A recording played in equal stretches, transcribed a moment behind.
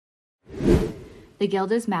The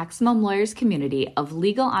Guild is Maximum Lawyers' community of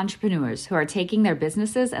legal entrepreneurs who are taking their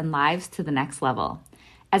businesses and lives to the next level.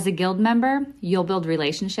 As a Guild member, you'll build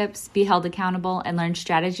relationships, be held accountable, and learn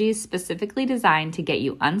strategies specifically designed to get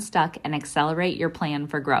you unstuck and accelerate your plan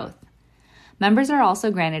for growth. Members are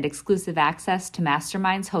also granted exclusive access to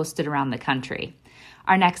masterminds hosted around the country.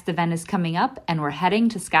 Our next event is coming up, and we're heading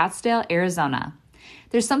to Scottsdale, Arizona.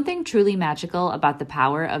 There's something truly magical about the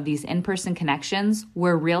power of these in-person connections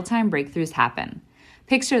where real-time breakthroughs happen.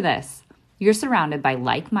 Picture this. You're surrounded by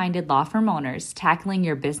like-minded law firm owners tackling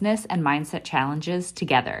your business and mindset challenges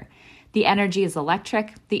together. The energy is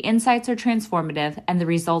electric, the insights are transformative, and the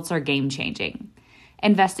results are game-changing.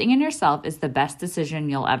 Investing in yourself is the best decision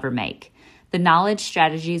you'll ever make. The knowledge,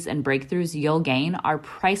 strategies, and breakthroughs you'll gain are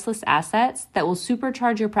priceless assets that will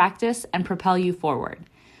supercharge your practice and propel you forward.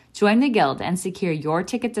 Join the Guild and secure your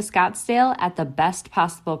ticket to Scottsdale at the best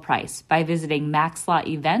possible price by visiting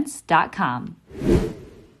MaxLawEvents.com.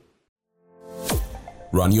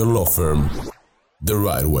 Run your law firm the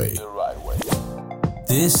right way.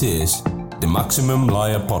 This is the Maximum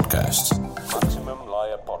Lawyer Podcast.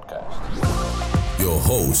 Your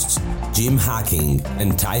hosts, Jim Hacking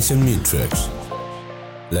and Tyson Mutrux.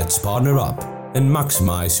 Let's partner up and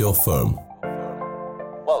maximize your firm.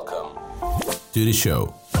 Welcome to the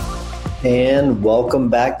show. And welcome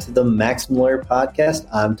back to the Maximum Lawyer Podcast.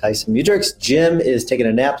 I'm Tyson Mutrux. Jim is taking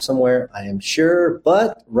a nap somewhere, I am sure.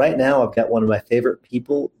 But right now, I've got one of my favorite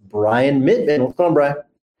people, Brian Mittman. What's going on, Brian?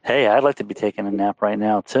 Hey, I'd like to be taking a nap right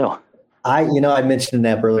now, too. I mentioned a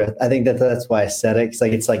nap earlier. I think that's why I said it.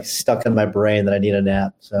 It's like stuck in my brain that I need a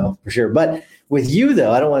nap. So for sure. But with you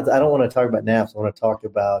though, I don't want to talk about naps. I want to talk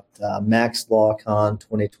about MaxLawCon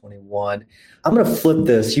 2021. I'm going to flip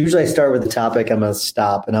this. Usually I start with the topic. I'm going to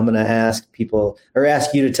stop and I'm going to ask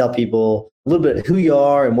you to tell people a little bit who you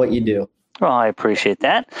are and what you do. Well, I appreciate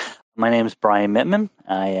that. My name is Brian Mittman.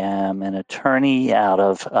 I am an attorney out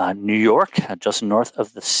of New York, just north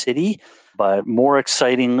of the city. But more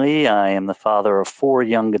excitingly, I am the father of 4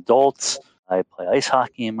 young adults. I play ice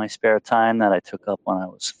hockey in my spare time that I took up when I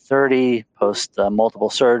was 30, post multiple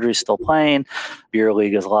surgeries, still playing. Beer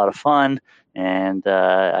league is a lot of fun. And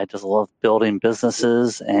I just love building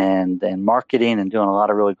businesses and marketing and doing a lot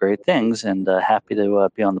of really great things. And happy to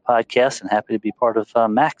be on the podcast and happy to be part of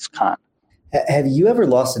MaxCon. Have you ever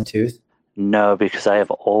lost a tooth? No, because I have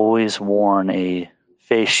always worn a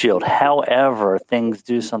face shield. However, things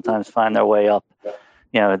do sometimes find their way up,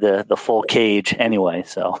 the full cage anyway.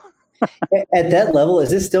 So at that level, is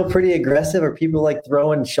this still pretty aggressive? Are people like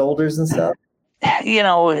throwing shoulders and stuff?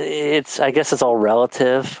 I guess it's all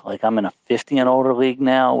relative. Like I'm in a 50 and older league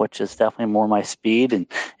now, which is definitely more my speed. And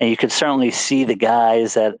you could certainly see the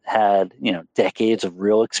guys that had, decades of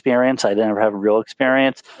real experience. I didn't have real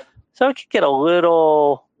experience. So it could get a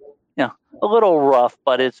little rough,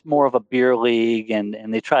 but it's more of a beer league and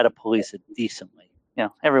they try to police it decently.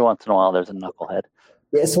 Every once in a while there's a knucklehead.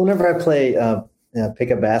 Yeah. So whenever I play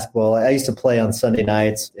pickup basketball, I used to play on Sunday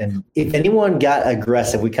nights, and if anyone got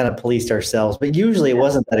aggressive, we kind of policed ourselves, but usually it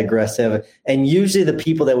wasn't that aggressive. And usually the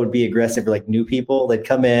people that would be aggressive were like new people. They'd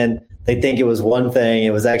come in, they'd think it was one thing.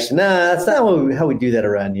 It was actually, that's not how we do that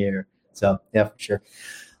around here. So yeah, for sure.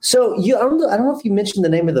 So I don't know if you mentioned the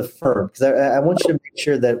name of the firm, because I want you to make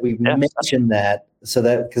sure that we mention that, so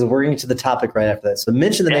that, because we're going to the topic right after that. So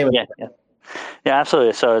mention the name of the firm. Yeah,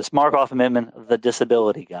 absolutely. So it's Markoff and Mittman, the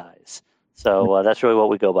Disability Guys. So that's really what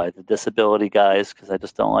we go by, the Disability Guys, because I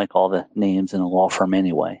just don't like all the names in a law firm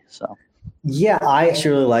anyway. So yeah, I actually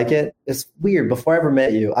really like it. It's weird. Before I ever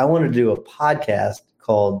met you, I wanted to do a podcast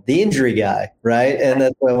called The Injury Guy, right? And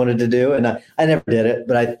that's what I wanted to do, and I never did it,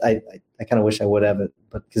 but I kind of wish I would have it,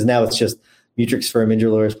 but because now it's just Mutrux Firm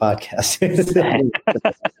Injury Lawyers Podcast.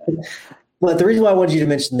 But the reason why I wanted you to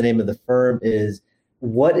mention the name of the firm is,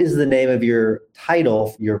 what is the name of your title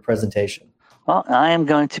for your presentation? Well, I am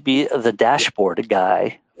going to be the dashboard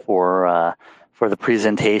guy for the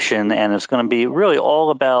presentation, and it's going to be really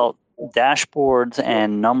all about dashboards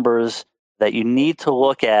and numbers that you need to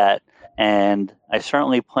look at. And I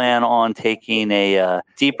certainly plan on taking a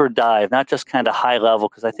deeper dive, not just kind of high level,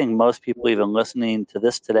 because I think most people even listening to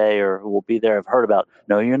this today or who will be there have heard about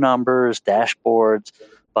know your numbers, dashboards.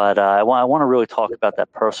 But I want to really talk about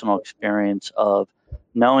that personal experience of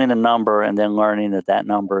knowing a number and then learning that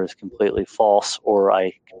number is completely false or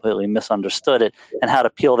I completely misunderstood it, and how to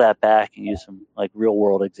peel that back and use some like real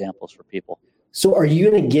world examples for people. So are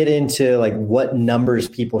you going to get into like what numbers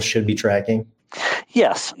people should be tracking?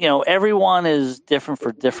 Yes. Everyone is different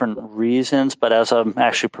for different reasons, but as I'm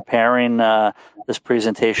actually preparing this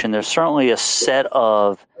presentation, there's certainly a set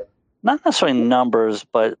of not necessarily numbers,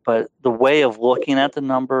 but the way of looking at the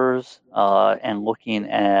numbers and looking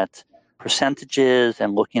at percentages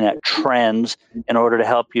and looking at trends in order to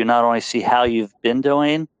help you not only see how you've been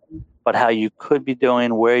doing, but how you could be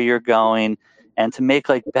doing, where you're going, and to make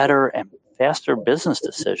like better and faster business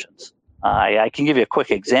decisions. I can give you a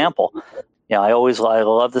quick example. You know, I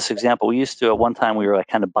love this example. We used to, at one time, we were like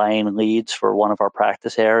kind of buying leads for one of our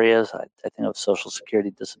practice areas. I think it was Social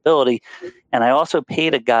Security Disability. And I also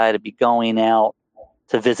paid a guy to be going out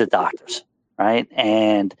to visit doctors, right?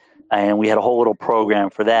 And we had a whole little program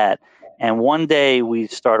for that. And one day we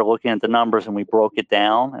started looking at the numbers and we broke it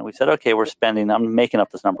down and we said, okay, I'm making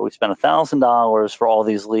up this number. We spent $1,000 for all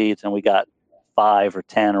these leads and we got 5 or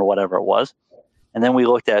 10 or whatever it was. And then we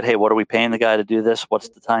looked at, hey, what are we paying the guy to do this? What's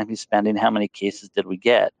the time he's spending? How many cases did we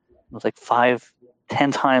get? It was like 5-10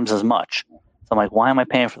 times as much. So I'm like, why am I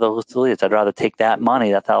paying for those leads? I'd rather take that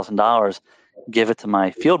money, that $1,000, give it to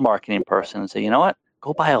my field marketing person and say, you know what?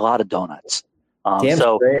 Go buy a lot of donuts. Damn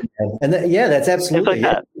straight, man. And that's absolutely like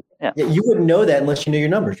that. Yeah. You wouldn't know that unless you knew your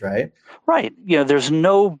numbers, right? Right. You know, there's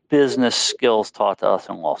no business skills taught to us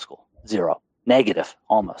in law school. Zero. Negative,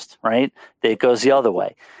 almost, right? It goes the other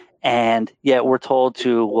way. And yet we're told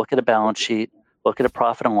to look at a balance sheet, look at a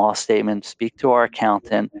profit and loss statement, speak to our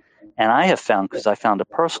accountant. And I have found, because I found it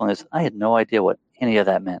personally, is I had no idea what any of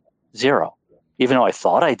that meant. Zero. Even though I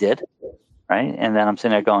thought I did, right? And then I'm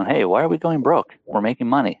sitting there going, hey, why are we going broke? We're making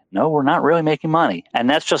money. No, we're not really making money. And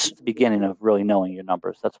that's just the beginning of really knowing your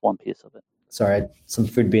numbers. That's one piece of it. Sorry, I had some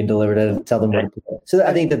food being delivered. I didn't tell them what to do. So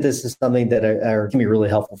I think that this is something that can be really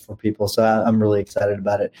helpful for people. So I'm really excited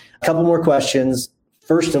about it. A couple more questions.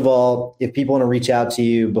 First of all, if people want to reach out to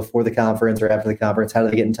you before the conference or after the conference, how do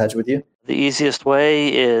they get in touch with you? The easiest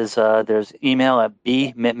way is there's email at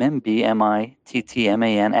bmittman,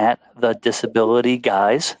 BMITTMAN, at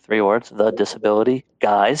thedisabilityguys, 3 words,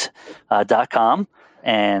 thedisabilityguys.com.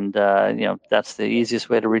 And, that's the easiest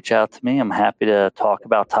way to reach out to me. I'm happy to talk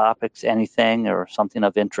about topics, anything or something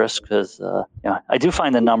of interest, because, I do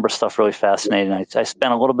find the number stuff really fascinating. I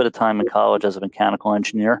spent a little bit of time in college as a mechanical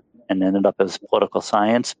engineer and ended up as political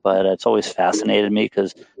science, but it's always fascinated me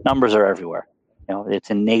because numbers are everywhere. You know, it's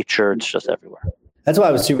in nature. It's just everywhere. That's why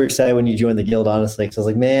I was super excited when you joined the guild, honestly, because I was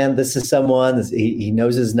like, man, this is someone, he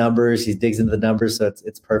knows his numbers. He digs into the numbers. So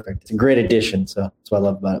it's perfect. It's a great addition. So that's what I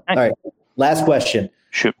love about it. All right. Last question.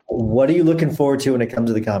 Shoot. What are you looking forward to when it comes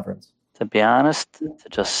to the conference? To be honest, to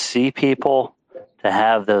just see people, to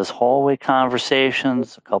have those hallway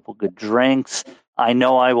conversations, a couple good drinks. I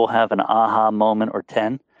know I will have an aha moment or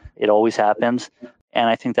 10. It always happens. And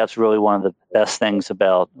I think that's really one of the best things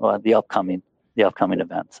about the upcoming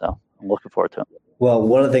event. So I'm looking forward to it. Well,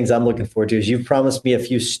 one of the things I'm looking forward to is you've promised me a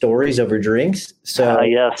few stories over drinks. So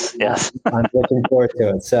yes. I'm looking forward to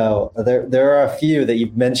it. So there are a few that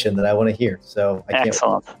you've mentioned that I want to hear. So I can't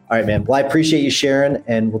Excellent. Wait. All right, man. Well, I appreciate you sharing,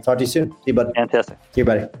 and we'll talk to you soon. See you, buddy. Fantastic. See you,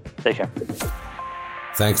 buddy. Take care.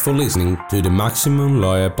 Thanks for listening to the Maximum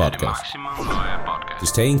Lawyer Podcast. To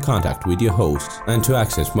stay in contact with your host and to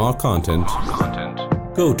access more content,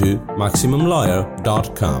 go to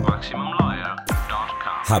MaximumLawyer.com.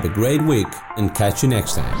 Have a great week and catch you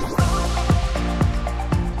next time.